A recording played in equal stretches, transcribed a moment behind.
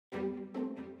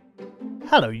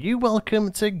Hello you, welcome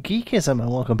to Geekism and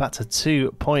welcome back to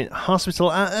 2 Point Hospital,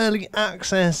 our early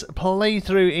access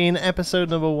playthrough. In episode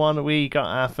number 1 we got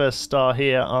our first star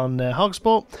here on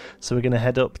Hogsport, so we're going to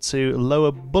head up to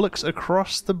Lower Bullocks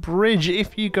across the bridge.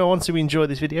 If you go on to enjoy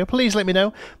this video, please let me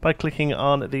know by clicking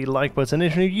on the like button.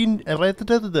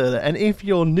 And if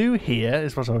you're new here,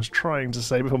 is what I was trying to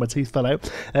say before my teeth fell out,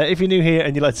 if you're new here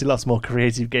and you'd like to see lots more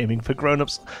creative gaming for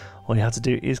grown-ups, all you have to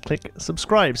do is click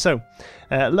subscribe. So,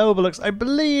 Lower Bullocks, I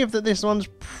believe that this one's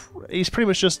is pretty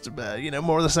much just,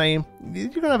 more of the same. You're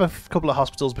going to have a couple of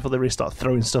hospitals before they really start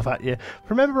throwing stuff at you. If I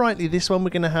remember rightly, this one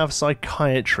we're going to have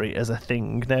psychiatry as a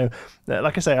thing. Now,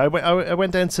 like I say, I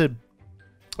went down to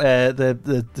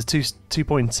the two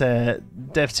point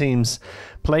dev team's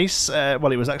place.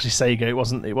 Well, it was actually Sega. It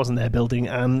wasn't their building,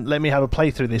 and let me have a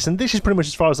play through this. And this is pretty much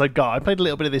as far as I got. I played a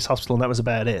little bit of this hospital, and that was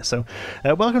about it. So,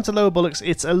 welcome to Lower Bullocks.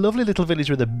 It's a lovely little village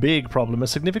with a big problem. A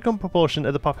significant proportion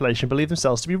of the population believe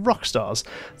themselves to be rock stars.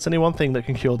 It's only one thing that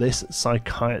can cure this: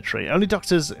 psychiatry. Only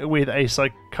doctors with a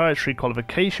psychiatry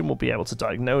qualification will be able to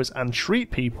diagnose and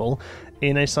treat people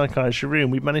in a psychiatry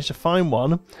room. We've managed to find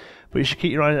one, but you should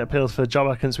keep your eye out peeled for job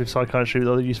applicants with psychiatry with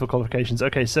other useful qualifications.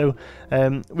 Okay, so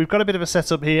we've got a bit of a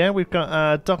setup here. We've got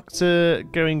a doctor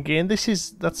going in.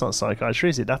 That's not psychiatry,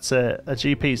 is it? That's a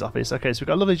GP's office. Okay, so we've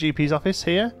got a lovely GP's office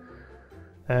here.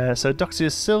 So Dr.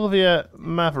 Sylvia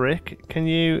Maverick, can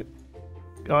you...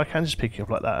 Oh, I can just pick you up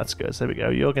like that. That's good. So there we go.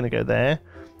 You're going to go there.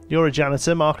 You're a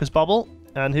janitor, Marcus Bobble.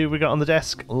 And who have we got on the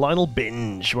desk? Lionel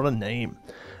Binge. What a name.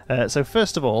 So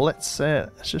first of all, let's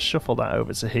just shuffle that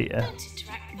over to here.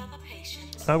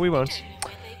 Oh, we won't.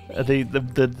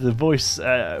 The voice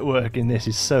work in this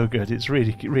is so good. It's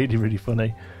really, really, really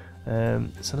funny.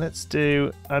 So let's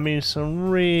do... I mean, some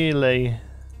really...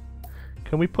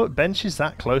 Can we put benches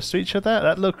that close to each other?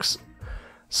 That looks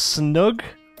snug.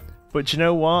 But you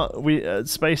know what?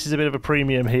 Space is a bit of a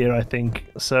premium here, I think.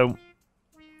 So...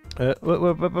 there we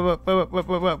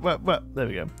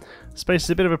go. Space is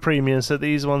a bit of a premium, so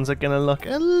these ones are going to look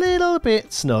a little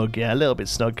bit snug. Yeah, a little bit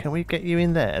snug. Can we get you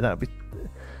in there? That would be...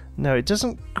 No, it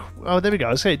doesn't... Oh, there we go.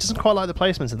 Okay, it doesn't quite like the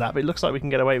placement of that, but it looks like we can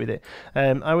get away with it.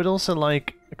 I would also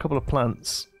like a couple of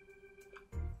plants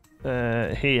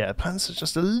here. Plants are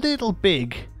just a little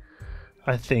big,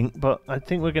 I think, but I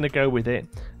think we're going to go with it.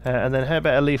 And then how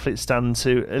about a leaflet stand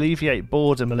to alleviate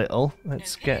boredom a little?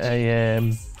 Let's get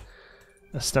a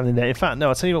stand in there. In fact, no,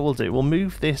 I'll tell you what we'll do. We'll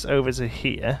move this over to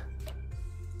here.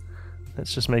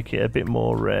 Let's just make it a bit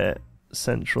more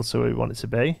central to where we want it to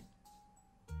be.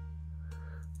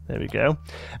 There we go.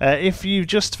 If you're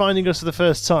just finding us for the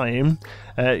first time,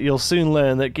 you'll soon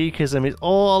learn that Geekism is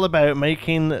all about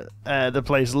making the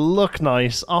place look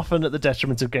nice, often at the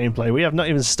detriment of gameplay. We have not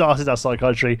even started our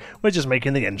psychiatry, we're just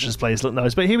making the entrance place look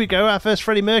nice. But here we go, our first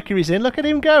Freddie Mercury's in. Look at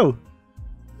him go!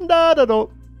 Da-da-da!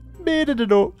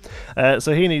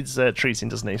 So he needs treating,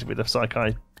 doesn't he, with a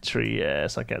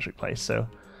psychiatric place. So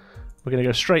we're going to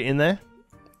go straight in there.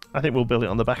 I think we'll build it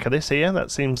on the back of this here.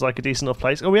 That seems like a decent enough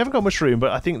place. Oh, we haven't got much room,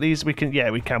 but I think these we can. Yeah,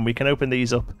 we can. We can open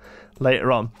these up later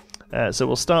on. So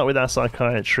we'll start with our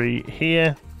psychiatry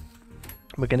here.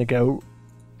 We're going to go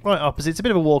right opposite. It's a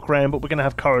bit of a walk around, but we're going to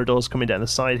have corridors coming down the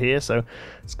side here. So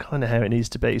it's kind of how it needs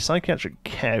to be. Psychiatric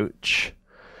couch.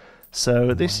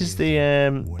 So this is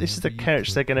the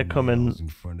couch they're going to come and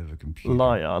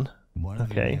lie on.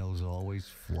 Okay.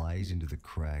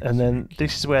 And then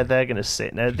this is where they're going to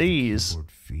sit. Now these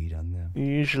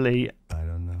usually,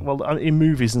 well, in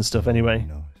movies and stuff anyway,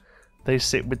 they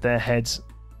sit with their heads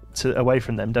away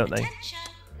from them, don't they?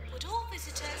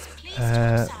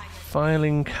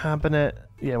 Filing cabinet.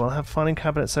 Yeah, we'll have filing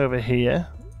cabinets over here.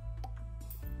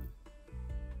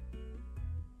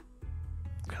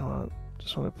 Come on.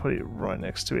 Just want to put it right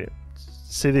next to it.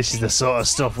 See, this is the sort of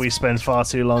stuff we spend far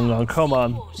too long on. Come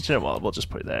on. Do you know what? We'll just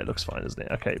put it there. It looks fine, doesn't it?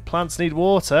 Okay, plants need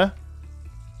water.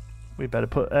 We better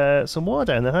put some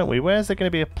water down there, don't we? Where's there going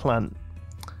to be a plant?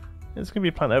 There's going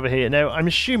to be a plant over here. Now, I'm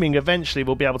assuming eventually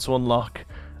we'll be able to unlock...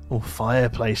 Oh,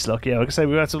 fireplace. Look, yeah, like I say,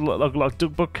 we have to unlock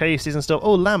bookcases and stuff.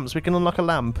 Oh, lamps. We can unlock a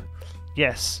lamp.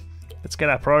 Yes. Let's get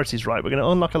our priorities right. We're going to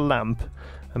unlock a lamp,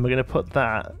 and we're going to put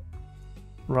that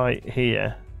right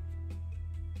here.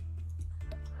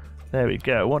 There we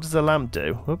go. What does the lamp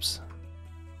do? Whoops.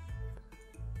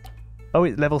 Oh,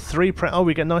 it's level 3. Oh,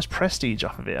 we get nice prestige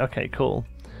off of it. Okay, cool.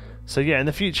 So yeah, in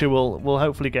the future we'll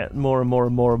hopefully get more and more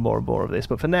and more and more and more of this.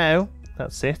 But for now,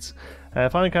 that's it.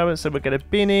 Filing cabinet. So we're going to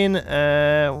bin in.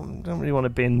 Don't really want to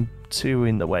bin too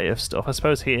in the way of stuff. I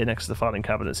suppose here next to the filing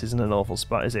cabinets isn't an awful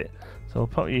spot, is it? So we'll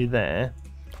put you there,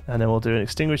 and then we'll do an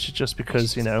extinguisher just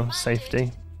because, you know,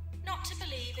 safety. Not to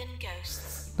believe in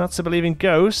ghosts. Not to believe in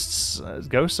ghosts.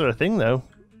 Ghosts are a thing, though.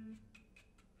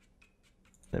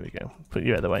 There we go. Put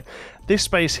you out of the way. This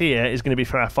space here is going to be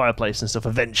for our fireplace and stuff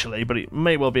eventually, but it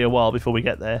may well be a while before we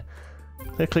get there.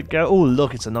 Click go. Oh,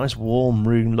 look, it's a nice warm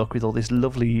room, look, with all this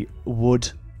lovely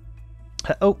wood.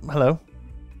 Oh, hello.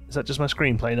 Is that just my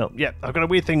screen playing up? Yeah, I've got a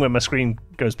weird thing when my screen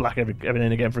goes black every now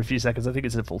and again for a few seconds. I think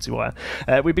it's a faulty wire.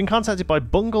 We've been contacted by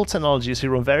Bungle Technologies, who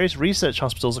run various research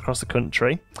hospitals across the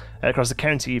country, across the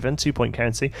county even, 2 Poitn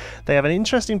County. They have an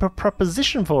interesting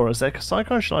proposition for us. Their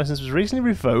psychiatry license was recently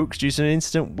revoked due to an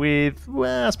incident with,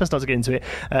 well, it's best not to get into it.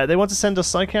 They want to send us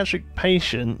psychiatric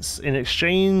patients. In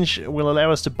exchange, will allow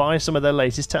us to buy some of their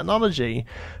latest technology.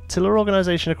 Till our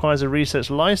organisation acquires a research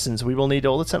license, we will need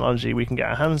all the technology we can get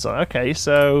our hands on. Okay,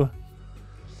 so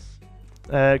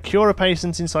cure a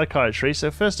patient in psychiatry. So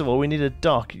first of all, we need a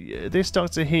doc. This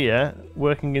doctor here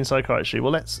working in psychiatry.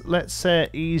 Well, let's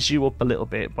ease you up a little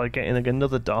bit by getting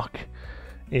another doc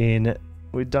in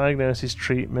with diagnosis,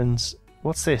 treatments.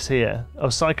 What's this here? Oh,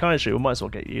 psychiatry. We might as well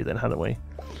get you then, hadn't we?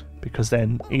 Because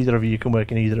then either of you can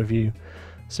work in either of you.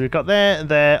 So we've got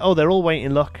there. Oh, they're all waiting.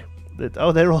 Look.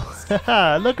 Oh, they're all.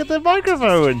 Look at the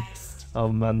microphone. Oh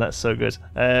man, that's so good.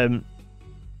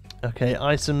 Okay,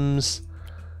 items,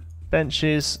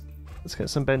 benches. Let's get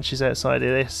some benches outside of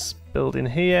this building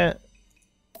here.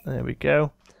 There we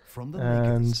go. From the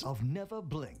makers of Never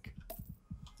Blink.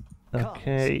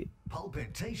 Okay.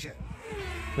 Pulpitation.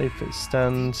 Leave it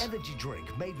stand. Energy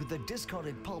drink made with the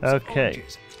discarded pulps Okay.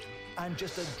 and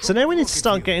just a So now we need to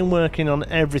start working on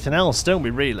everything else, don't we?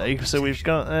 Really. So we've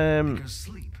got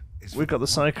the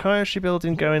psychiatry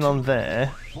building going on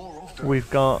there. We've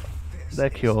got they're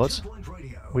cured.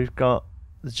 We've got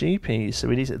the GPs. So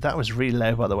we need to, that was really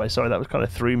loud, by the way. Sorry, that was kind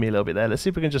of threw me a little bit there. Let's see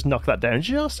if we can just knock that down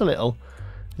just a little.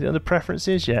 Is it under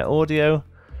preferences? Yeah, audio.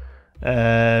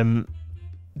 DJ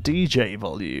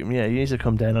volume. Yeah, you need to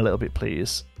come down a little bit,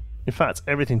 please. In fact,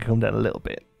 everything can come down a little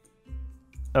bit.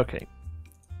 Okay.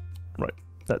 Right.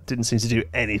 That didn't seem to do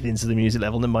anything to the music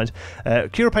level, never mind.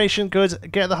 Cure a patient,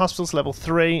 good. Get the hospital to level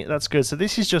 3, that's good. So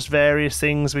this is just various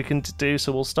things we can do.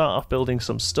 So we'll start off building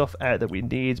some stuff out that we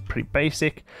need, pretty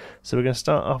basic. So we're going to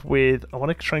start off with, I want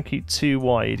to try and keep 2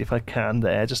 wide if I can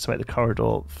there, just to make the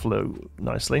corridor flow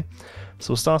nicely.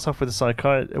 So we'll start off with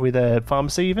a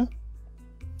pharmacy even.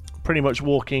 Pretty much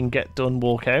walk in, get done,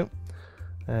 walk out.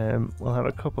 We'll have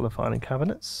a couple of filing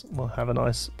cabinets. We'll have a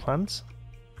nice plant.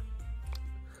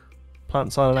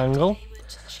 Plants on an angle.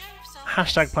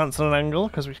 Hashtag plants on an angle,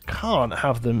 because we can't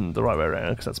have them the right way around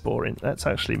because that's boring. Let's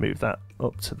actually move that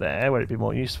up to there where it'd be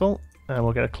more useful. And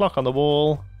we'll get a clock on the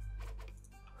wall.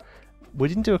 We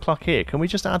didn't do a clock here. Can we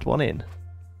just add one in?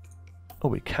 Oh,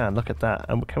 we can. Look at that.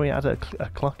 And can we add a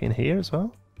clock in here as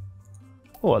well?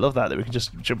 Oh, I love that we can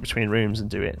just jump between rooms and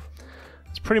do it.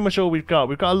 It's pretty much all we've got.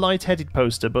 We've got a light-headed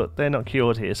poster, but they're not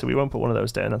cured here, so we won't put one of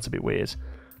those down. That's a bit weird.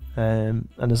 And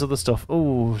there's other stuff.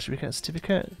 Oh, should we get a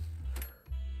certificate?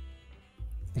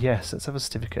 Yes, let's have a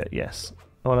certificate. Yes,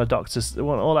 I want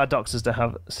all our doctors to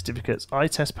have certificates. Eye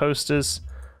test posters,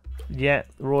 yeah.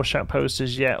 Rorschach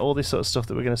posters, yeah. All this sort of stuff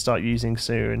that we're going to start using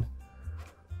soon.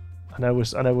 I know we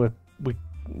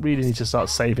really need to start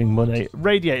saving money.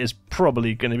 Radiator's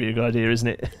probably going to be a good idea, isn't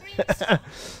it?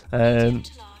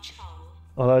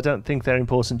 Although I don't think they're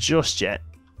important just yet,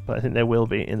 but I think there will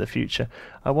be in the future.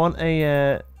 I want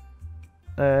a.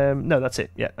 No, that's it.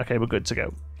 Yeah, okay, we're good to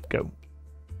go. Go.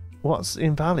 What's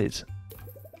invalid?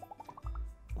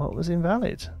 What was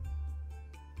invalid?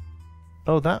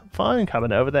 Oh, that filing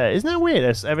cabinet over there. Isn't that weird?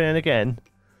 Every now and again.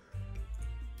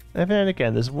 Every now and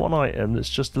again, there's one item that's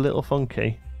just a little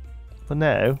funky. But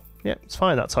now, yeah, it's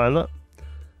fine that time, look.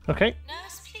 Okay.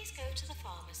 Nurse, please go to the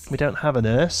pharmacy. We don't have a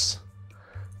nurse,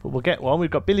 but we'll get one.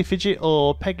 We've got Billy Fidget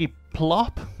or Peggy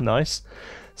Plop. Nice.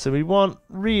 So we want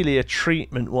really a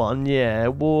treatment one,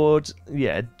 yeah.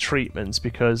 Treatments,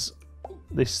 because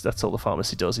that's all the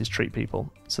pharmacy does is treat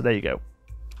people. So there you go.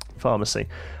 Pharmacy.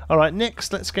 Alright,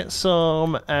 next let's get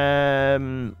some I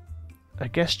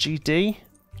guess GD.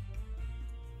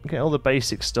 Get all the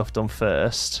basic stuff done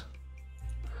first.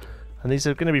 And these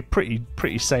are going to be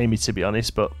pretty samey, to be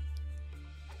honest, but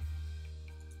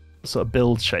sort of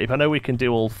build shape. I know we can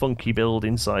do all funky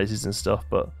building sizes and stuff,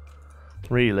 but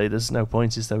really, there's no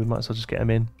point, is there? We might as well just get them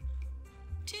in.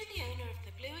 To the owner of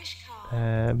the bluish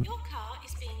car, your car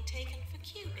is being taken for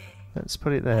cubing. Let's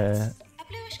put it there. A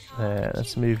bluish car There.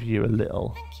 Let's move you a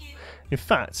little. Thank you. In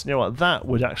fact, you know what? That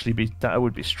would actually be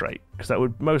straight, because that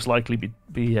would most likely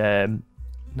be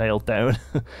nailed down.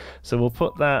 So we'll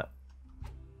put that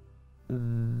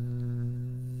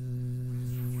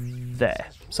there.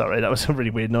 Sorry, that was a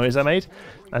really weird noise I made.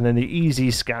 And then the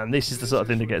easy scan. This is the sort of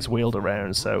thing that gets wheeled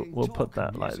around, so we'll put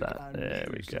that like that. There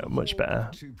we go, much better.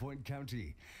 Two Poitn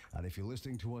County. And if you're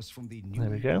listening to us from the There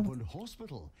we newly go. opened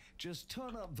hospital, just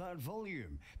turn up that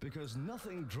volume, because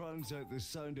nothing drowns out the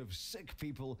sound of sick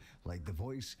people like the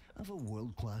voice of a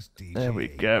world-class DJ. There we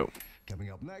go.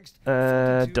 Coming up next,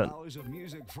 Done. 52 hours of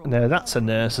music from Now that's a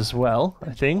nurse as well,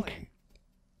 I think.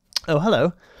 Oh,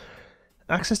 hello.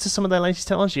 Access to some of their latest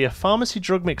technology, a pharmacy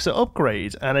drug mixer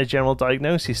upgrade, and a general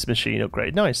diagnosis machine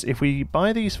upgrade. Nice. If we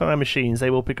buy these for our machines, they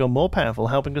will become more powerful,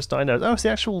 helping us diagnose. Oh, so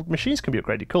the actual machines can be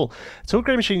upgraded. Cool. To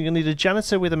upgrade a machine, you'll need a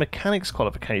janitor with a mechanics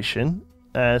qualification.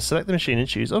 Select the machine and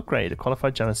choose upgrade. A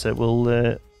qualified janitor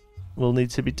will need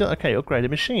to be done. Okay, upgrade a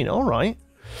machine. All right.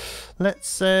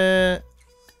 Let's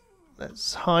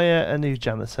hire a new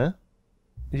janitor.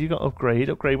 You got upgrade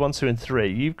 1, 2, and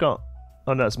 3. You've got.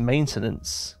 Oh no, it's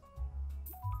maintenance.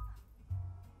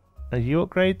 Are you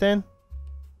upgrade then?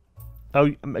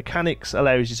 Oh, mechanics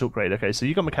allows you to upgrade. Okay, so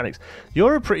you got mechanics.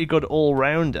 You're a pretty good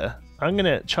all-rounder. I'm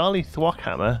gonna Charlie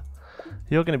Thwackhammer.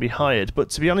 You're gonna be hired, but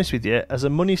to be honest with you, as a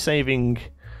money-saving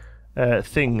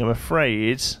thing, I'm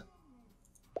afraid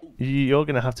you're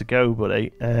gonna have to go,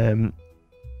 buddy.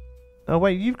 Oh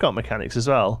wait, you've got mechanics as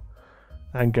well,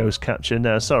 and ghost capture.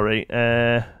 No, sorry.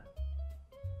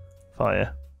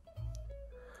 Fire.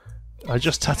 I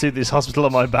just tattooed this hospital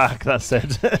on my back, that's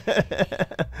it.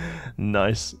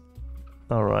 Nice.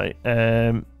 Alright.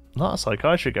 A lot of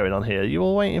psychiatry going on here. Are you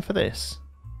all waiting for this?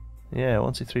 Yeah,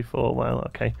 1, 2, 3, 4. Wow,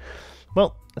 okay.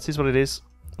 Well, this is what it is.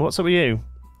 What's up with you?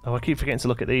 Oh, I keep forgetting to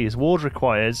look at these. Ward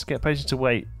requires. Get patient to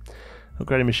wait.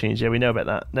 Upgrading machines. Yeah, we know about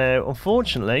that. Now,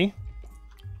 unfortunately,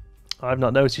 I've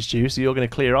not noticed you, so you're going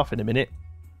to clear off in a minute.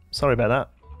 Sorry about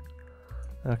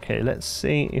that. Okay, let's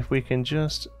see if we can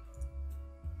just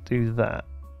do that.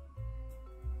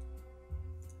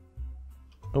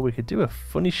 Oh, we could do a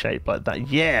funny shape like that.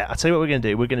 Yeah, I'll tell you what we're going to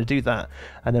do. We're going to do that,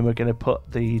 and then we're going to put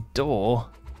the door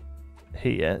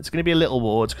here. It's going to be a little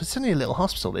ward, because it's only a little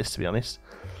hospital, this, to be honest.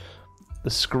 The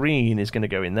screen is going to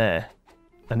go in there,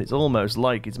 and it's almost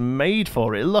like it's made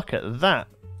for it. Look at that.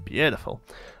 Beautiful.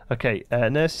 Okay,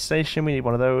 nurse's station. We need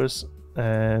one of those.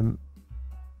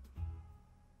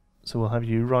 So we'll have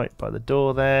you right by the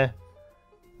door there.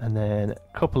 And then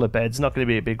a couple of beds. Not going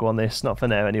to be a big one, this. Not for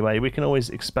now, anyway. We can always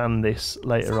expand this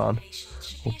later on.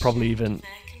 We'll probably even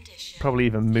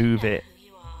move it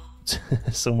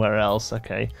somewhere else.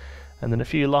 Okay. And then a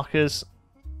few lockers.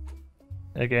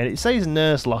 Again, it says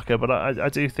nurse locker, but I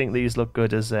do think these look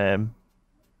good as bed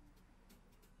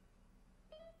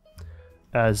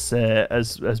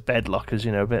lockers.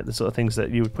 You know, the sort of things that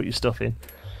you would put your stuff in.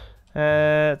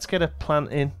 Let's get a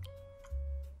plant in.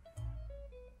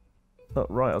 Oh,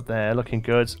 right up there, looking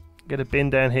good. Get a bin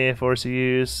down here for us to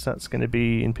use. That's going to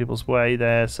be in people's way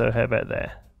there, so how about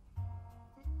there?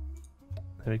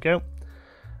 There we go.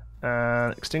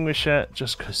 And extinguisher,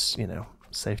 just because, you know,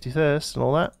 safety first and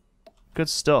all that. Good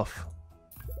stuff.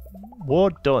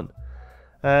 Ward done.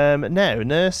 Now,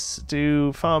 nurse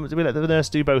do farm. Do we let the nurse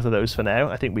do both of those for now?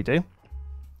 I think we do.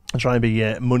 I'll try and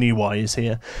be money-wise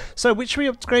here. So, which should we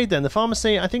upgrade then? The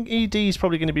pharmacy, I think ED is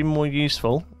probably going to be more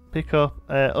useful. Pick up,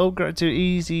 upgrade to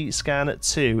easy scan at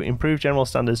 2, improve general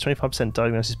standards, 25%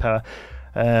 diagnosis power,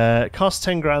 cost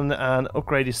 10 grand, and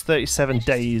upgrade is 37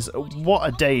 days. What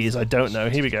a days, I don't know.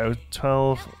 Here we go,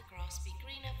 12,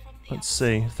 let's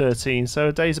see, 13, so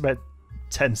a day's about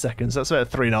 10 seconds, that's about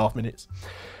 3.5 minutes.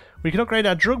 We can upgrade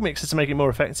our drug mixer to make it more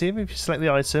effective if you select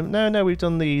the item. No, we've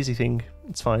done the easy thing,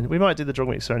 it's fine. We might do the drug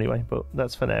mixer anyway, but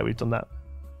that's for now, we've done that.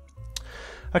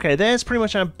 Okay, there's pretty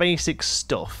much our basic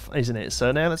stuff, isn't it?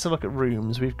 So now let's have a look at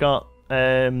rooms. We've got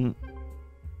Deluxe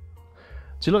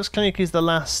Clinic is the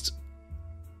last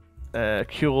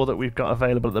cure that we've got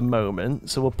available at the moment,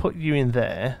 so we'll put you in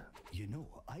there. You know,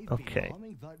 I've okay. been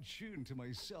humming that tune to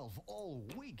myself all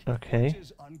week, okay. Which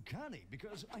is uncanny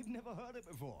because I've never heard it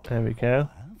before. There we go.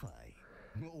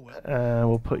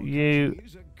 We'll put you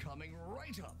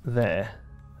there.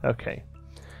 Okay.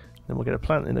 Then we'll get a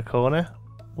plant in the corner.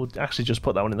 We'll actually just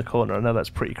put that one in the corner. I know that's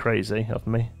pretty crazy of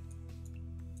me.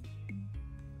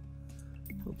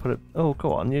 We'll put it. Oh,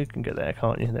 go on. You can get there,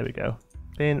 can't you? There we go.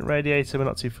 Bin, radiator. We're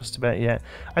not too fussed about it yet.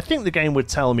 I think the game would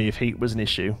tell me if heat was an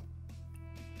issue.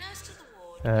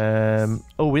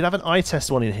 Oh, we'd have an eye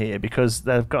test one in here because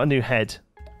they've got a new head.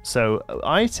 So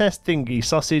eye test thingy,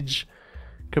 sausage,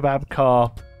 kebab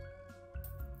carp,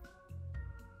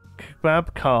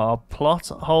 plot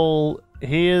hole.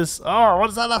 Here's what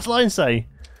does that last line say?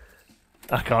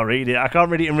 I can't read it. I can't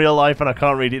read it in real life, and I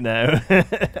can't read it now.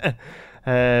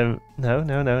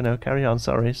 No. Carry on.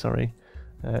 Sorry.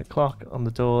 Clock on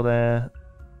the door there.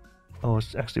 Or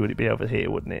actually, would it be over here,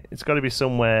 wouldn't it? It's got to be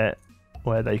somewhere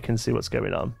where they can see what's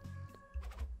going on.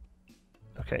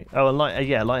 Okay. Oh, and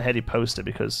light-headed poster,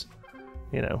 because,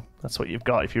 you know, that's what you've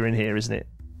got if you're in here, isn't it?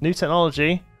 New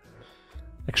technology.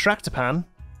 Extractor pan.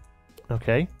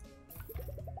 Okay.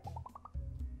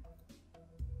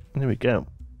 There we go.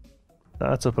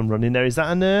 That's up and running. Now, is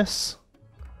that a nurse?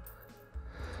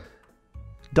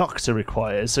 Doctor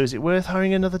required. So is it worth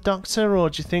hiring another doctor, or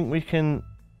do you think we can...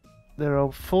 There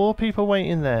are 4 people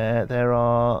waiting there.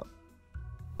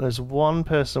 There's 1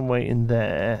 person waiting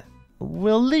there.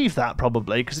 We'll leave that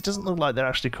probably, because it doesn't look like they're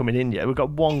actually coming in yet. We've got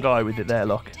 1 guy with it there,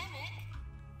 look.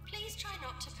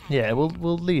 Yeah,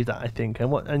 we'll leave that, I think.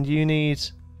 And you need...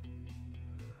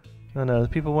 Oh no, the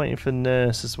people waiting for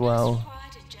nurse as well.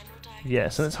 Yeah,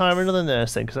 so let's hire another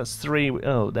nurse then, because that's 3...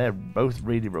 Oh, they're both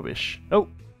really rubbish. Oh,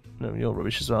 no, you're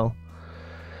rubbish as well.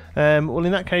 Well,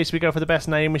 in that case, we go for the best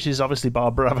name, which is obviously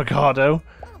Barbara Avocado.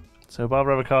 So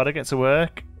Barbara Avocado, get to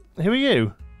work. Who are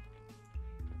you?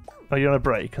 Oh, you're on a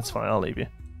break. That's fine, I'll leave you.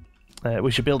 We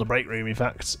should build a break room, in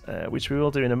fact, which we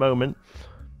will do in a moment.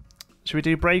 Should we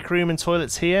do break room and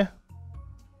toilets here?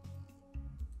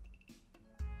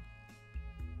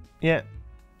 Yeah,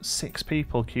 6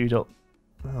 people queued up.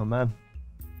 Oh, man.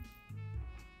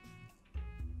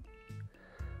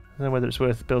 I don't know whether it's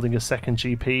worth building a second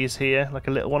GPs here, like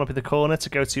a little one up in the corner to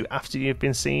go to after you've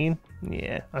been seen.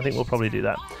 Yeah, I think we'll probably do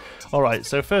that. All right,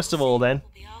 so first of all, then,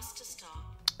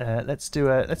 let's do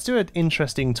an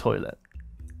interesting toilet,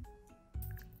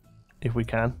 if we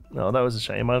can. Oh, that was a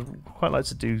shame. I'd quite like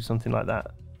to do something like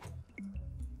that.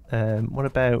 What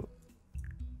about?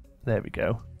 There we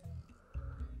go.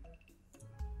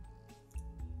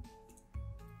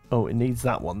 Oh, it needs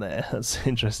that one there. That's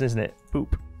interesting, isn't it?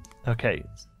 Boop. Okay.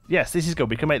 Yes, this is good.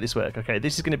 We can make this work. Okay,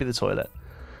 this is going to be the toilet.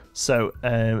 So,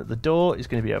 the door is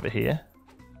going to be over here.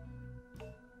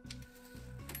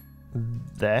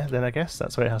 There, then I guess.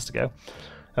 That's where it has to go.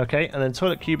 Okay, and then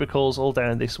toilet cubicles all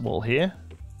down this wall here.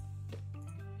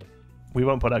 We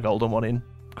won't put our golden one in,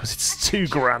 because it's too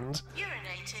grand.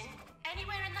 Urinating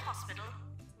anywhere in the hospital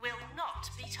will not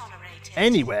be tolerated.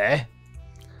 Anywhere?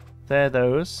 There,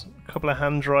 those. A couple of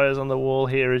hand dryers on the wall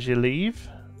here as you leave.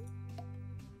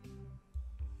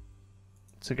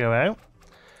 To go out.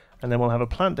 And then we'll have a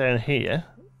plant down here.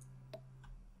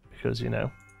 Because, you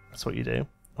know, that's what you do.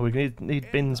 Oh, we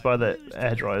need bins by the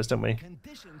air dryers, don't we?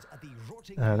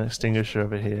 And an extinguisher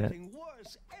over here.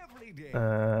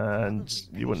 And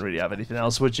you wouldn't really have anything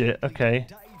else, would you? Okay.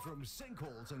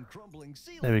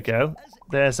 There we go.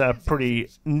 There's a pretty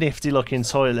nifty looking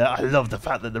toilet. I love the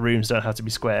fact that the rooms don't have to be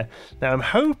square. Now I'm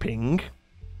hoping,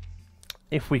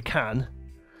 if we can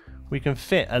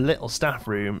fit a little staff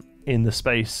room in the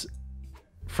space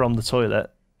from the toilet.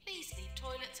 Please leave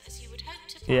toilets as you would hope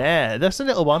to find. Yeah, that's a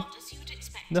little one. Not as you'd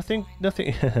expect.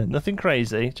 Nothing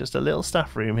crazy. Just a little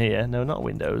staff room here. No, not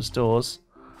windows, doors.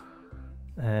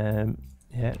 Yeah,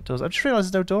 doors. I just realised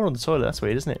there's no door on the toilet. That's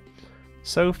weird, isn't it?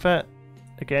 Sofa.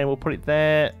 Again, we'll put it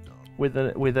there with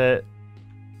a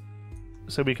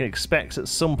so we can expect at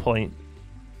some point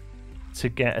to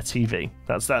get a TV.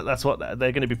 That's what they're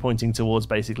going to be pointing towards,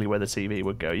 basically, where the TV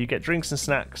would go. You get drinks and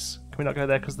snacks. Can we not go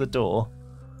there because of the door?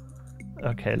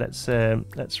 Okay, let's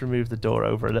remove the door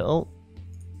over a little.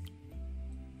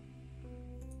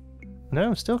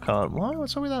 No, still can't. Why?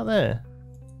 What's wrong with that there?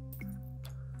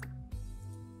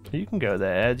 You can go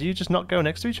there. Do you just not go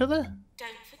next to each other? Don't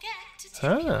forget to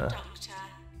tell your doctor.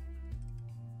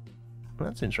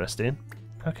 That's interesting.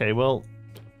 Okay, well,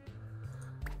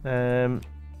 I'll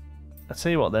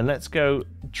tell you what then. Let's go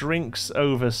drinks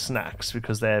over snacks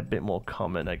because they're a bit more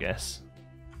common, I guess.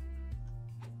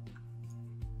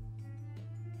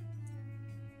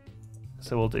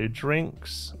 So we'll do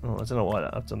drinks. Oh, I don't know why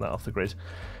I've done that off the grid.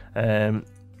 And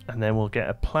then we'll get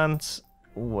a plant.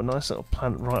 Oh, a nice little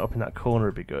plant right up in that corner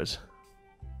would be good.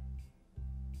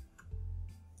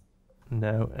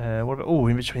 No, what about? Oh,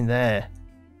 in between there.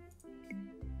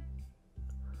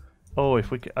 Oh,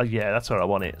 if we could, yeah, that's where I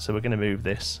want it. So we're going to move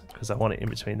this because I want it in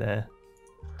between there.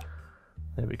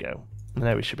 There we go.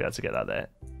 Now we should be able to get that there.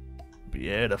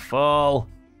 Beautiful.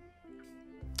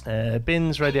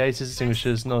 Bins, radiators,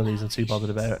 extinguishers. None of these I'm too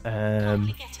bothered about.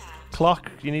 Clock.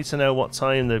 You need to know what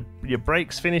time your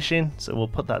break's finishing. So we'll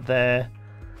put that there,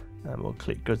 and we'll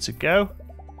click good to go.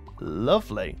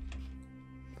 Lovely.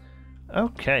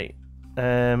 Okay.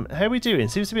 How are we doing?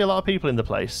 Seems to be a lot of people in the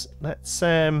place.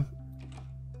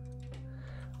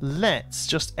 Let's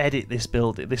just edit this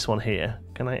building, this one here.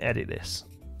 Can I edit this?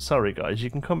 Sorry guys,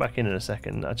 you can come back in a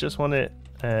second. I just want to,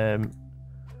 I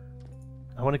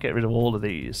want to get rid of all of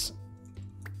these.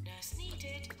 Nurse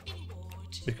needed in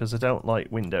ward. because I don't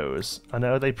like windows. I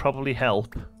know they probably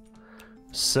help.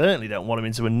 Certainly don't want them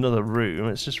into another room.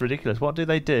 It's just ridiculous. What do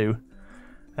they do?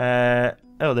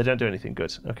 Oh, they don't do anything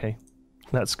good. Okay,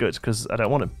 that's good because I don't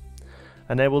want them.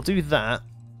 And then we'll do that,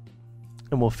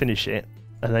 and we'll finish it,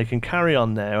 and they can carry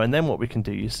on now. And then what we can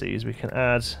do, you see, is we can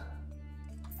add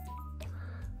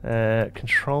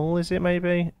control. Is it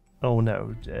maybe? Oh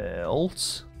no,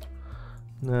 Alt.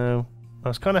 No, I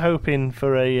was kind of hoping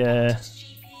for a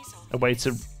way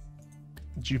to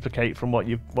duplicate from what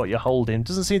you're holding.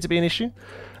 Doesn't seem to be an issue,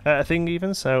 a thing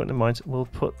even. So never mind. We'll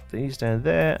put these down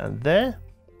there and there.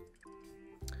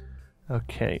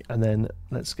 Okay, and then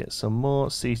let's get some more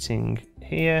seating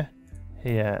here,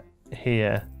 here,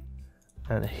 here,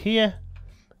 and here.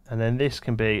 And then this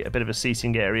can be a bit of a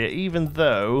seating area, even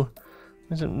though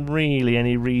there isn't really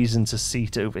any reason to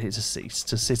sit over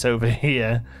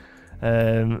here.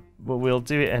 But we'll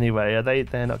do it anyway.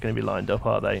 They're not going to be lined up,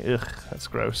 are they? Ugh, that's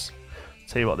gross.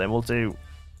 Tell you what, then we'll do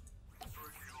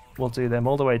them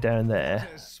all the way down there.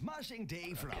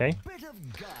 Okay.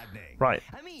 Right.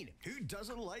 I mean, who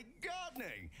doesn't like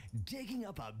gardening? Digging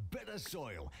up a bit of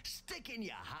soil, sticking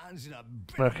your hands in a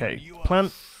bit of manure.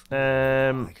 Plant.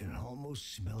 I can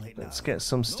almost smell it now. Let's get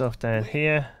some stuff down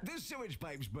here. The sewage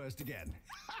pipes burst again.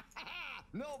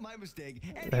 No, my mistake.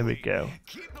 Anyway, there we go.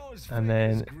 And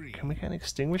then, can we get an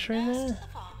extinguisher in there?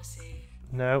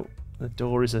 No, the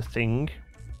door is a thing.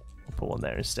 We'll put one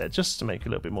there instead, just to make it a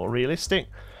little bit more realistic.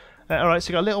 Alright, so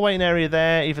you've got a little waiting area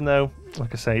there, even though,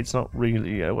 like I say, it's not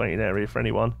really a waiting area for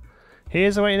anyone.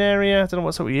 Here's a waiting area. I don't know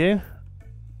what's up with you.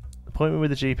 Appointment with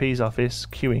the GP's office.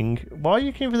 Queuing. Why are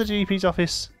you queuing for the GP's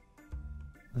office?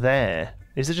 There.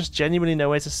 Is there just genuinely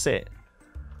nowhere to sit?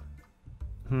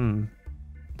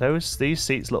 These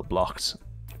seats look blocked.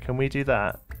 Can we do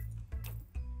that?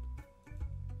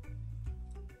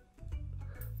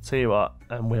 Tell you what,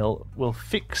 and we'll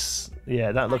fix.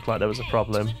 Yeah, that looked like there was a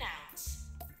problem.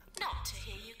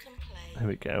 There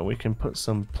we go. We can put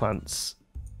some plants.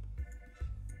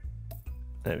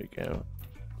 There we go.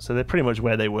 So they're pretty much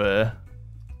where they were.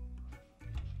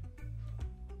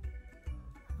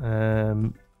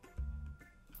 All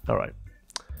right.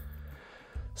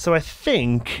 So I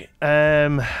think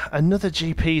another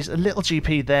a little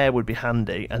GP there would be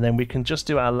handy, and then we can just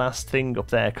do our last thing up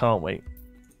there, can't we?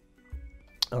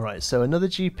 All right. So another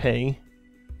GP,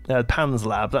 Pan's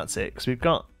lab. That's it. Because we've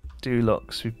got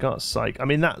Dulux, we've got Psych. I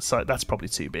mean that's probably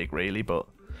too big, really. But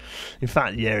in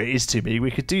fact, yeah, it is too big.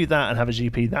 We could do that and have a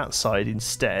GP that side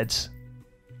instead.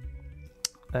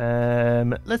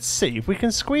 Let's see if we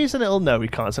can squeeze a little. No, we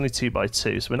can't. It's only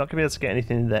 2x2, so we're not going to be able to get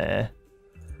anything in there.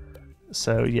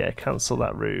 So yeah, cancel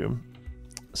that room.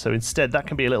 So instead, that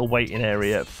can be a little waiting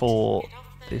area for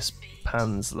this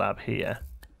Pan's lab here.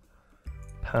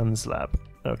 Pan's lab.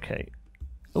 Okay.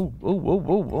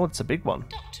 Oh, it's a big one.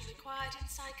 Doctor required in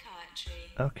psychiatry.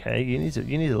 Okay, you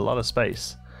need a lot of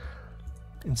space.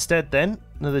 Instead, then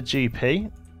another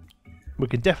GP. We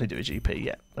could definitely do a GP.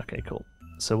 Yeah. Okay, cool.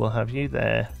 So we'll have you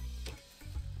there.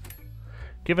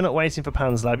 Giving up waiting for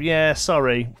Pan's lab. Yeah,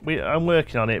 sorry. I'm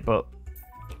working on it, but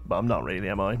I'm not really,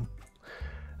 am I?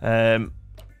 I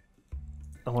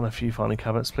want a few filing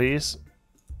cabinets, please.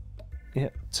 Yeah,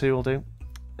 2 will do.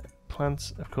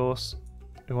 Plants, of course.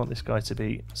 We want this guy to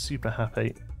be super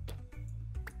happy.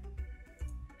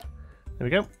 There we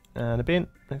go. And a bin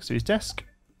next to his desk.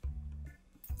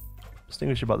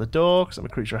 Extinguisher by the door, because I'm a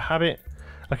creature of habit.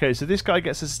 Okay, so this guy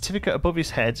gets a certificate above his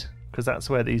head, because that's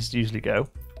where these usually go.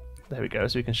 There we go,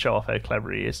 so we can show off how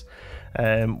clever he is.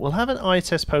 We'll have an eye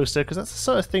test poster, because that's the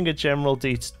sort of thing a general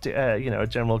a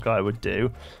general guy would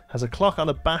do. Has a clock on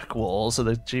the back wall, so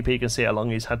the GP can see how long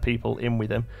he's had people in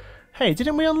with him. Hey,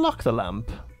 didn't we unlock the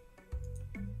lamp?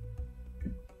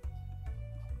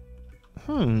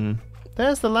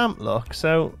 There's the lamp lock,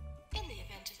 so... In the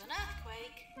event of an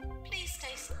earthquake, please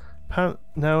stay...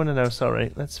 No,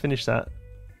 sorry. Let's finish that.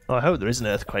 Oh, I hope there is an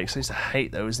earthquake, so I used to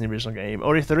hate those in the original game.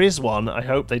 Or if there is one, I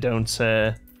hope they don't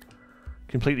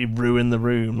completely ruin the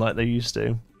room like they used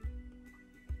to.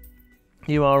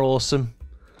 You are awesome.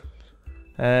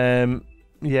 Yeah,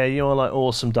 you are like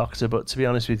awesome, Doctor, but to be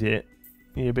honest with you,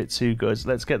 you're a bit too good.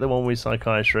 Let's get the one with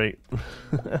psychiatry.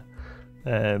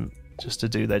 Just to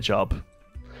do their job.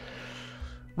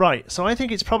 Right, so I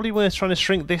think it's probably worth trying to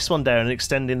shrink this one down and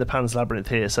extending the Pan's Labyrinth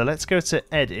here. So let's go to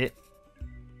edit.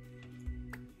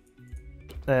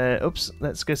 Oops,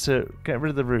 let's go to get rid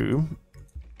of the room.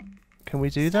 Can we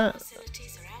do that?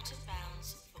 Facilities are out of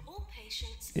bounds for all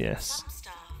patients. Yes. Some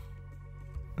staff.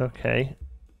 Okay.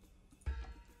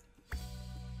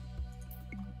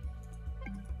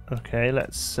 Okay,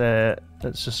 let's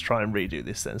just try and redo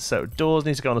this then. So doors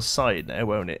need to go on the side now,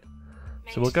 won't it?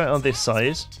 So we'll go it on this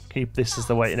side. Keep this as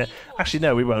the waiting area. Actually,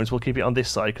 no, we won't. We'll keep it on this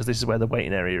side because this is where the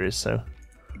waiting area is. So,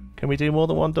 can we do more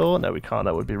than one door? No, we can't.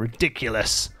 That would be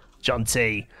ridiculous. John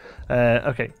T.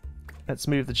 Okay, let's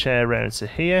move the chair around to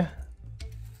here.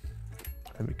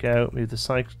 There we go. Move the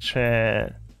cycle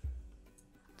chair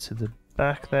to the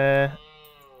back there.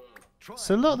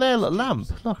 So look there, look,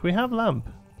 lamp. Look, we have lamp.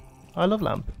 I love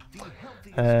lamp.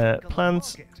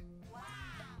 Plants.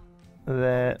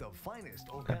 There.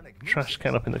 Trash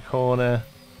can up in the corner.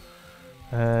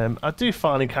 I do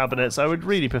filing cabinets. I would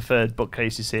really prefer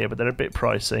bookcases here, but they're a bit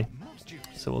pricey.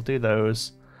 So we'll do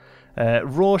those.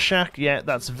 Rorschach, yeah,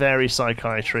 that's very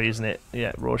psychiatry, isn't it?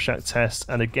 Yeah, Rorschach test.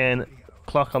 And again,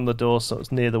 clock on the door so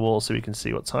it's near the wall so we can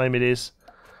see what time it is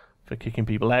for kicking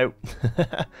people out.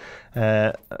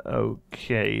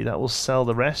 Okay, that will sell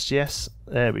the rest, yes.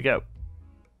 There we go.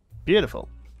 Beautiful.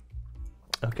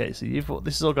 Okay, so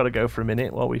this has all got to go for a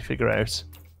minute while we figure out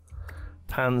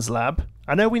Pan's lab.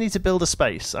 I know we need to build a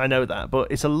space, I know that,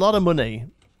 but it's a lot of money,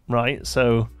 right?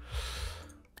 So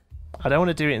I don't want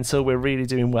to do it until we're really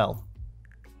doing well.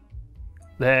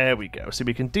 There we go. So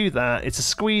we can do that. It's a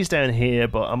squeeze down here,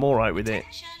 but I'm all right with it.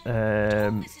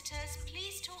 We're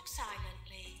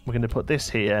going to put this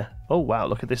here. Oh, wow,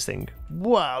 look at this thing.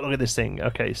 Wow, look at this thing.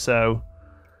 Okay, so,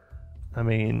 I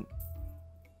mean,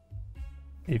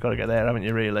 you've got to get there, haven't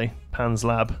you, really? Pan's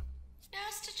lab.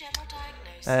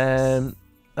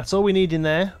 That's all we need in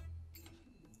there.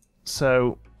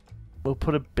 So, we'll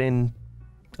put a bin,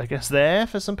 I guess, there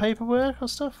for some paperwork or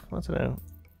stuff? I don't know.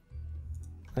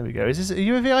 There we go. Are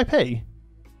you a VIP?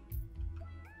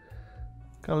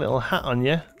 Got a little hat on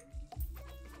you.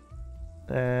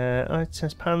 It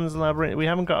says Pan's Labyrinth. We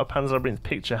haven't got a Pan's Labyrinth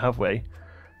picture, have we?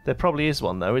 There probably is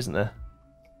one, though, isn't there?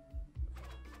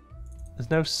 There's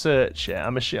no search yet.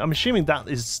 I'm assuming that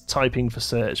is typing for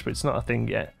search, but it's not a thing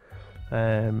yet.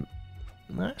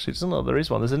 Actually, it doesn't look like there is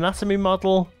one. There's an anatomy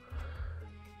model.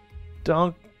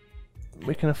 Dog.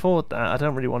 We can afford that. I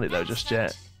don't really want it, though, just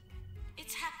yet.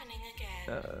 It's happening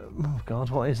again. Oh, God,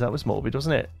 what is that? That was morbid,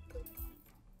 wasn't it?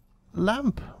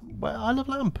 Lamp. Well, I love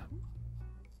lamp.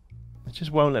 It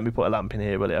just won't let me put a lamp in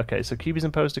here, will it? Okay, so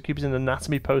cubism poster, cubism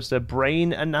anatomy poster,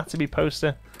 brain anatomy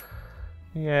poster.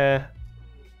 Yeah.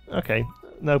 Okay.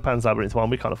 No Pan's Labyrinth one.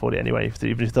 We can't afford it anyway,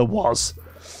 even if there was.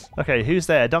 Okay, who's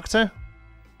there? Doctor?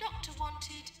 Doctor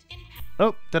wanted in.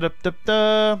 Oh,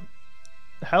 da-da-da-da.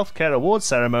 Healthcare award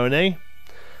ceremony.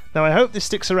 Now, I hope this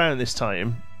sticks around this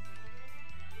time.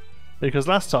 Because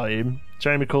last time,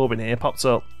 Jeremy Corbyn here popped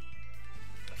up,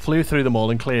 flew through them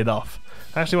all and cleared off.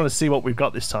 I actually want to see what we've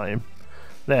got this time.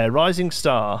 There, Rising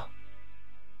Star.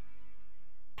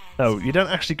 Oh, you don't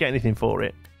actually get anything for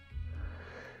it.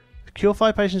 Cure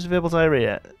 5 patients with verbal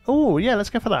diarrhea. Oh, yeah, let's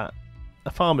go for that.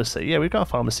 A pharmacy. Yeah, we've got a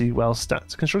pharmacy well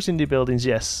stacked. Constructing new buildings,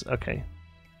 yes. Okay.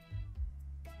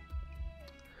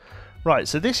 Right,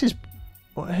 so this is...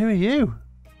 Who are you?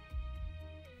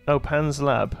 Oh, Pan's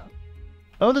lab.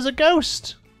 Oh, there's a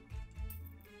ghost!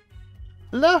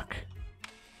 Look!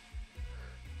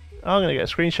 Oh, I'm going to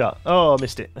get a screenshot. Oh, I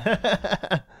missed it.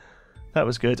 That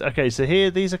was good. Okay, so here,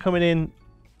 these are coming in...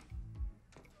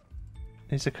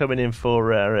 These are coming in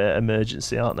for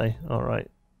emergency, aren't they? Alright.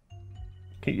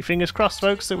 Keep your fingers crossed,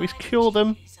 folks, that we cure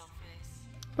them.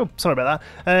 Oh, sorry about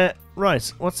that.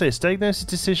 Right, what's this? Diagnosis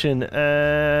decision.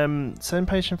 Send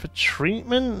patient for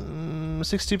treatment?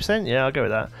 62%? Yeah, I'll go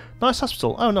with that. Nice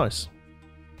hospital. Oh, nice.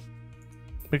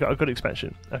 We got a good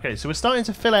expansion. Okay, so we're starting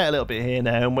to fill out a little bit here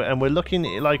now, and we're looking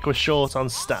like we're short on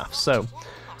staff. So,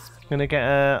 I'm going to get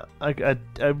a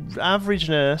average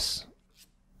nurse,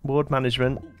 ward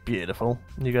management. Beautiful.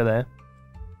 You go there.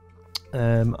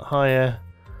 Hire...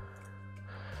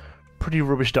 Pretty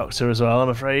rubbish doctor as well, I'm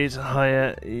afraid.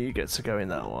 Hire, you get to go in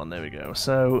that one. There we go.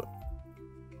 So,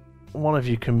 one of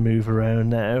you can move around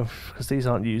now, because these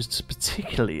aren't used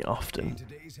particularly often.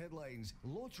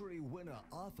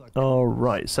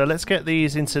 Alright, so let's get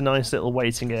these into nice little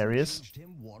waiting areas.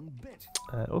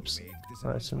 Oops.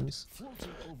 Items.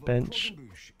 Bench.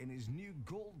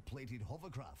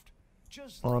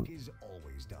 On.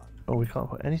 Oh, we can't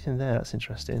put anything there. That's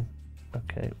interesting.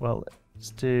 Okay, well,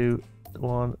 let's do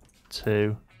 1,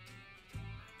 2.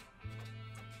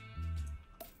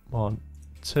 1,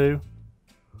 2.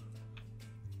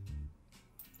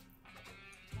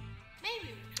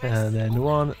 And then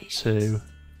 1, 2,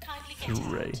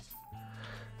 3.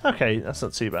 Okay, that's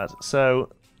not too bad. So,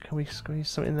 can we squeeze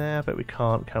something there? But we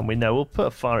can't, can we? No, we'll put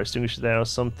a fire extinguisher there or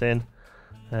something.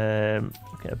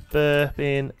 Get a burp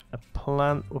in. A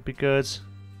plant would be good.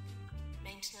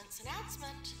 Maintenance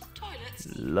announcement. Toilets.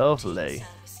 Lovely.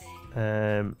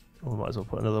 We might as well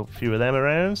put another few of them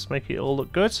around, make it all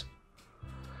look good.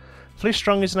 Flish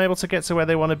Strong isn't able to get to where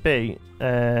they want to be.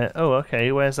 Oh,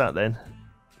 okay. Where's that then?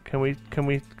 Can we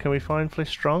find Flish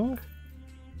Strong?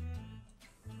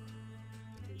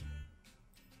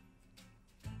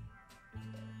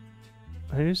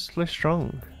 Who's Flish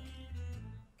Strong?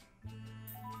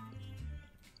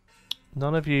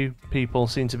 None of you people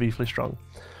seem to be Flish Strong.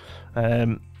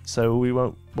 So we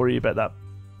won't worry about that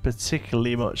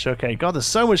particularly much. Okay, God, there's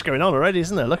so much going on already,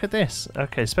 isn't there? Look at this.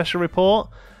 Okay, special report.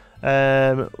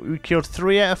 We killed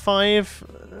 3 out of 5.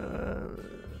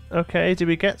 Okay, did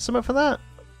we get something for that?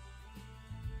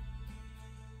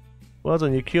 Well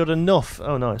done, you killed enough.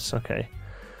 Oh, nice. Okay.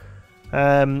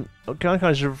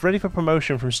 Guys, ready for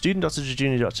promotion from student doctor to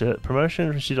junior doctor.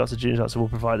 Promotion from student doctor to junior doctor will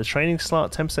provide a training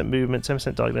slot, 10% movement,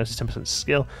 10% diagnosis, 10%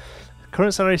 skill.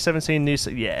 Current salary 17. New.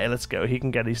 Yeah, let's go. He can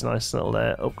get his nice little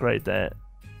upgrade there.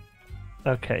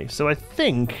 Okay, so I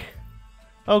think.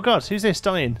 Oh God, who's this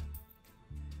dying?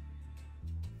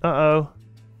 Uh-oh.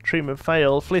 Treatment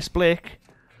failed. Fliss Blick.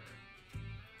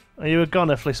 Are you a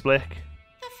goner, Fliss Blick?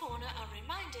 The fauna are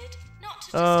reminded not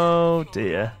to Oh disturb the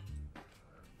dear. flora.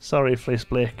 Sorry, Fliss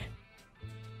Blick.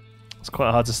 It's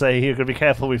quite hard to say. You've got to be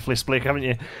careful with Fliss Blick, haven't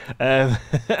you?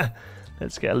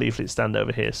 Let's get a leaflet stand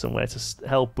over here somewhere to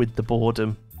help with the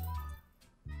boredom.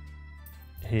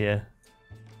 Here.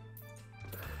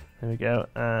 There we go.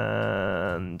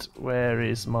 And where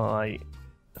is my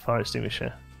fire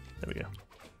extinguisher? There we go.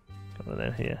 Got one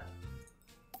down here.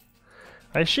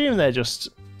 I assume they're just...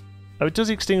 Oh, it does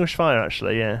extinguish fire,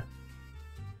 actually, yeah.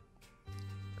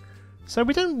 So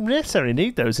we don't necessarily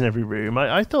need those in every room.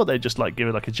 I thought they'd just like give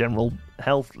it like a general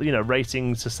health,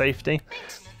 rating to safety.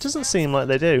 Doesn't seem like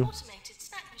they do. Automated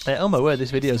snack machines. Oh my word,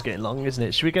 this video's getting long, isn't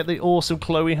it? Should we get the awesome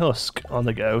Chloe Husk on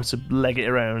the go to leg it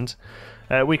around?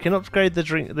 We can upgrade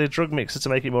the drug mixer to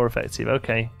make it more effective.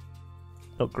 Okay.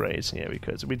 Upgrades. Yeah, we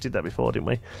could. We did that before, didn't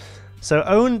we? So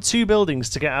own 2 buildings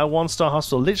to get our 1-star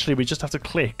hospital. Literally, we just have to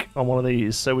click on one of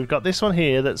these. So we've got this one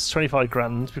here that's 25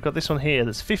 grand. We've got this one here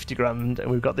that's 50 grand.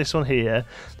 And we've got this one here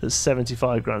that's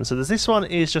 75 grand. So this one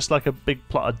is just like a big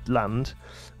plot of land.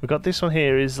 We've got this one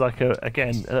here is like,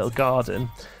 again, a little garden.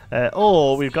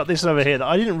 Or we've got this one over here that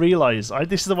I didn't realise.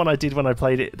 This is the one I did when I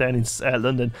played it down in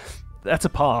London. That's a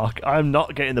park. I'm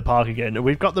not getting the park again.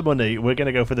 We've got the money. We're going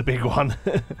to go for the big one.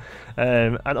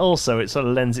 And also, it sort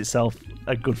of lends itself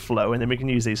a good flow, and then we can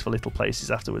use these for little places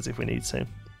afterwards if we need to.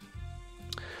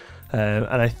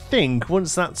 And I think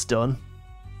once that's done,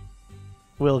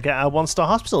 we'll get our 1-star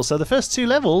hospital. So the first 2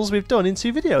 levels we've done in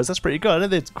 2 videos. That's pretty good. I know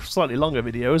they're slightly longer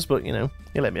videos, but, you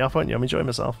let me off, won't you? I'm enjoying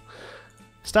myself.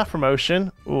 Staff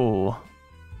promotion. Ooh.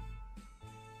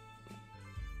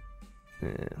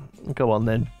 Yeah. Go on,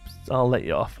 then. I'll let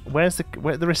you off. Where's the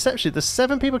reception? There's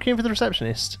 7 people queuing for the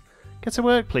receptionist. Get to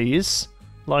work, please.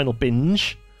 Lionel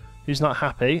Binge, who's not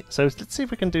happy. So let's see if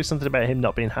we can do something about him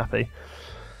not being happy.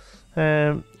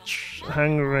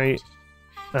 Hungry.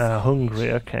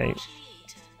 Hungry, okay.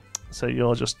 So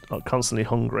you're just constantly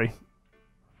hungry.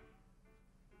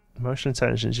 Emotional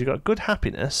intelligence. You've got good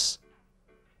happiness.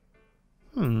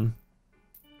 Okay,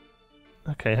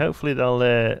 hopefully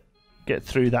they'll get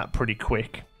through that pretty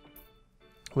quick.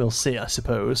 We'll see, I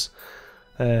suppose.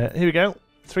 Here we go.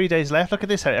 3 days left. Look at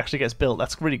this, how it actually gets built.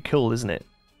 That's really cool, isn't it?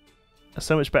 That's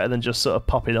so much better than just sort of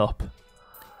popping up.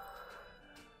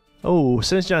 Oh,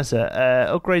 Service Janitor.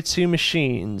 Upgrade 2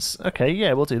 machines. Okay,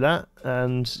 yeah, we'll do that.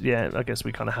 And yeah, I guess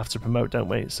we kind of have to promote, don't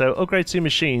we? So upgrade 2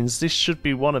 machines. This should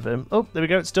be one of them. Oh, there we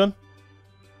go. It's done.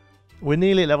 We're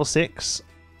nearly at level 6.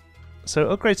 So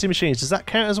upgrade 2 machines. Does that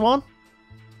count as one?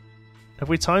 Have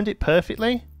we timed it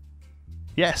perfectly?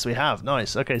 Yes, we have.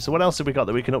 Nice. Okay, so what else have we got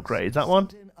that we can upgrade? That one?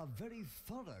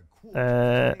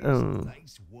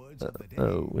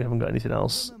 Oh, we haven't got anything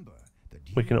else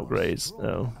we can upgrade.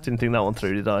 Oh, didn't think that one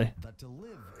through, did I?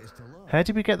 How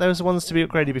did we get those ones to be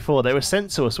upgraded before? They were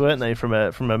sent to us, weren't they, from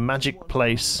a magic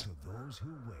place?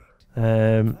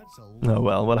 Oh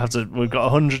well, we'll have to. We've got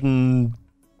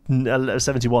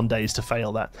 171 days to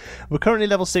fail that. We're currently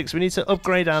level 6. We need to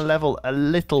upgrade our level a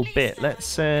little bit.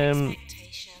 Let's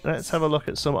have a look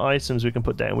at some items we can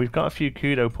put down. We've got a few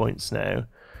kudo points now.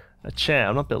 A chair.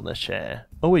 I'm not building a chair.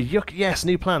 Oh, yuck! Yes,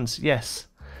 new plants. Yes.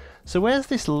 So where's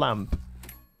this lamp?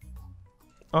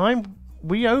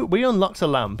 We unlocked a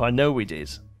lamp. I know we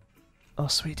did. Oh,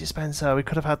 sweet dispenser. We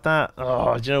could have had that.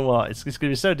 Oh, do you know what? It's going to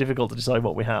be so difficult to decide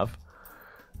what we have.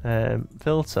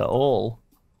 Filter all.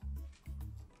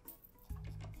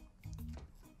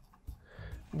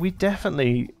 We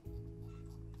definitely.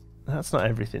 That's not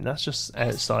everything. That's just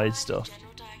outside stuff.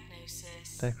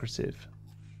 Decorative.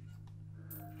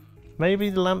 Maybe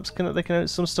the lamps can.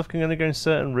 Some stuff can only go in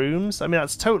certain rooms. I mean,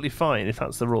 that's totally fine if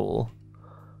that's the rule.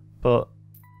 But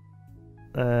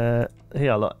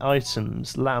Here, look,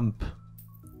 items, lamp.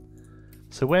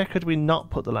 So where could we not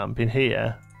put the lamp? In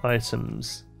here,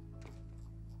 items.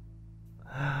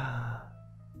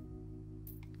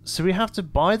 So we have to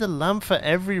buy the lamp for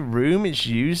every room it's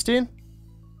used in?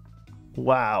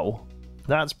 Wow,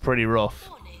 that's pretty rough.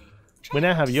 We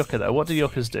now have yucca though. What do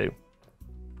yuccas do?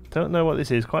 Don't know what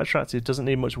this is. Quite attractive, doesn't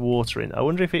need much watering. I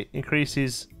wonder if it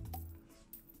increases...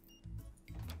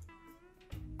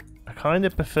 I kind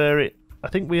of prefer it. I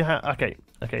think we have... Okay,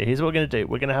 here's what we're going to do.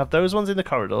 We're going to have those ones in the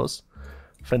corridors,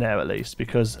 for now at least,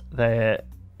 because they're,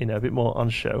 you know, a bit more on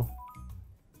show.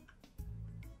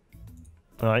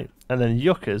 Right, and then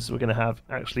yuccas we're going to have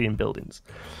actually in buildings,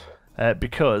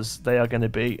 because they are going to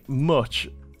be much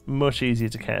easier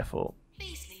to care for.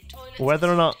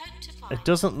 Whether or not it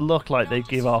doesn't look like they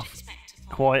give off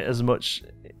quite as much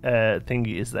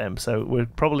thingy as them, so we're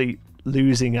probably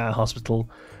losing our hospital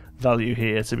value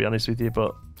here, to be honest with you,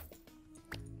 but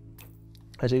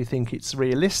I do think it's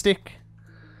realistic,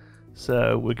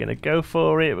 so we're going to go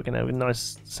for it. We're going to have a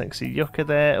nice sexy yucca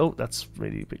there. Oh, that's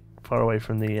really a bit far away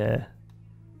from the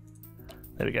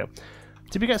there we go.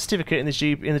 Did we get a certificate in the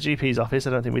GP's office? I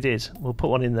don't think we did. We'll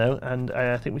put one in though, and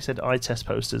I think we said eye test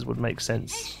posters would make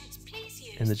sense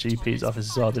in the GP's office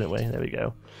as well, didn't we? There we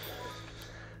go.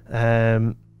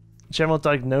 General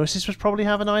diagnosis would probably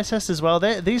have an eye test as well.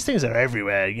 These things are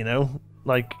everywhere, you know.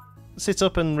 Like, sit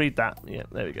up and read that. Yeah,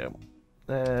 there we go.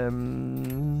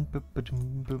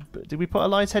 Did we put a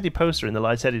light-headed poster in the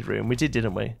light-headed room? We did,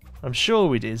 didn't we? I'm sure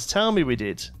we did. Tell me we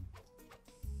did.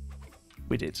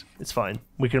 We did. It's fine.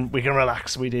 We can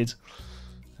relax. We did.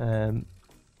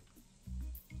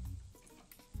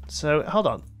 So hold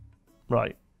on.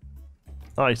 Right.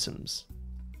 Items.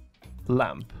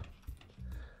 Lamp.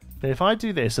 Now, if I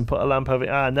do this and put a lamp over...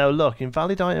 Ah, no, look.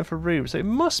 Invalid item for room. So it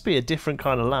must be a different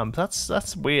kind of lamp.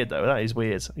 That's weird, though. That is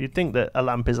weird. You'd think that a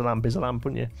lamp is a lamp is a lamp,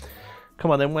 wouldn't you?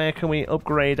 Come on, then. Where can we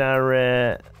upgrade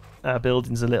our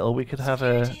buildings a little? We could have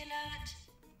a...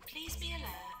 Please be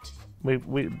alert.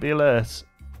 We be alert.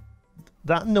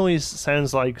 That noise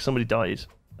sounds like somebody died.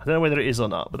 I don't know whether it is or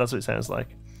not, but that's what it sounds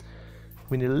like.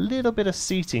 We need a little bit of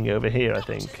seating over here, I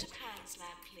think.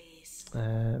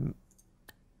 A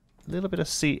little bit of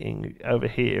seating over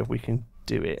here. We can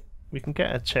do it. We can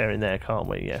get a chair in there, can't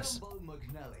we? Yes.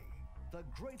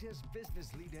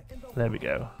 There we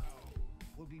go.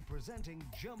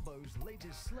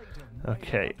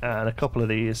 Okay, and a couple of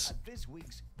these.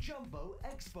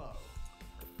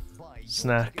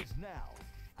 Snack.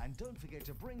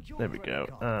 There we go.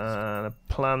 And a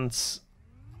plant.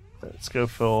 Let's go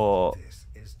for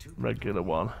regular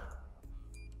one.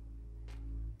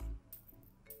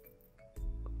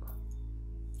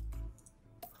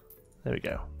 There we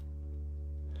go.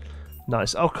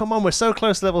 Nice. Oh, come on, we're so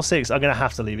close to level 6. I'm going to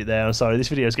have to leave it there. I'm sorry, this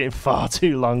video is getting far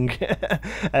too long.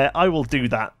 I will do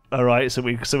that. All right, so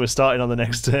we're starting on the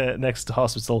next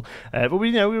hospital. But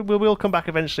we'll come back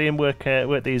eventually and work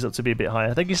these up to be a bit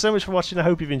higher. Thank you so much for watching. I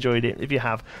hope you've enjoyed it. If you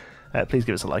have, please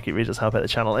give us a like. It really does help out the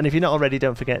channel. And if you're not already,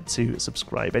 don't forget to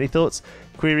subscribe. Any thoughts,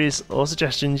 queries, or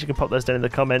suggestions, you can pop those down in the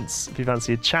comments. If you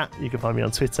fancy a chat, you can find me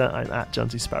on Twitter. I'm at John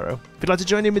T. Sparrow. If you'd like to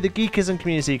join in with the Geekism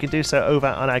community, you can do so over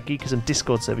on our Geekism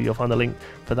Discord server. You'll find the link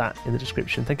for that in the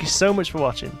description. Thank you so much for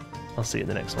watching. I'll see you in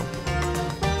the next one.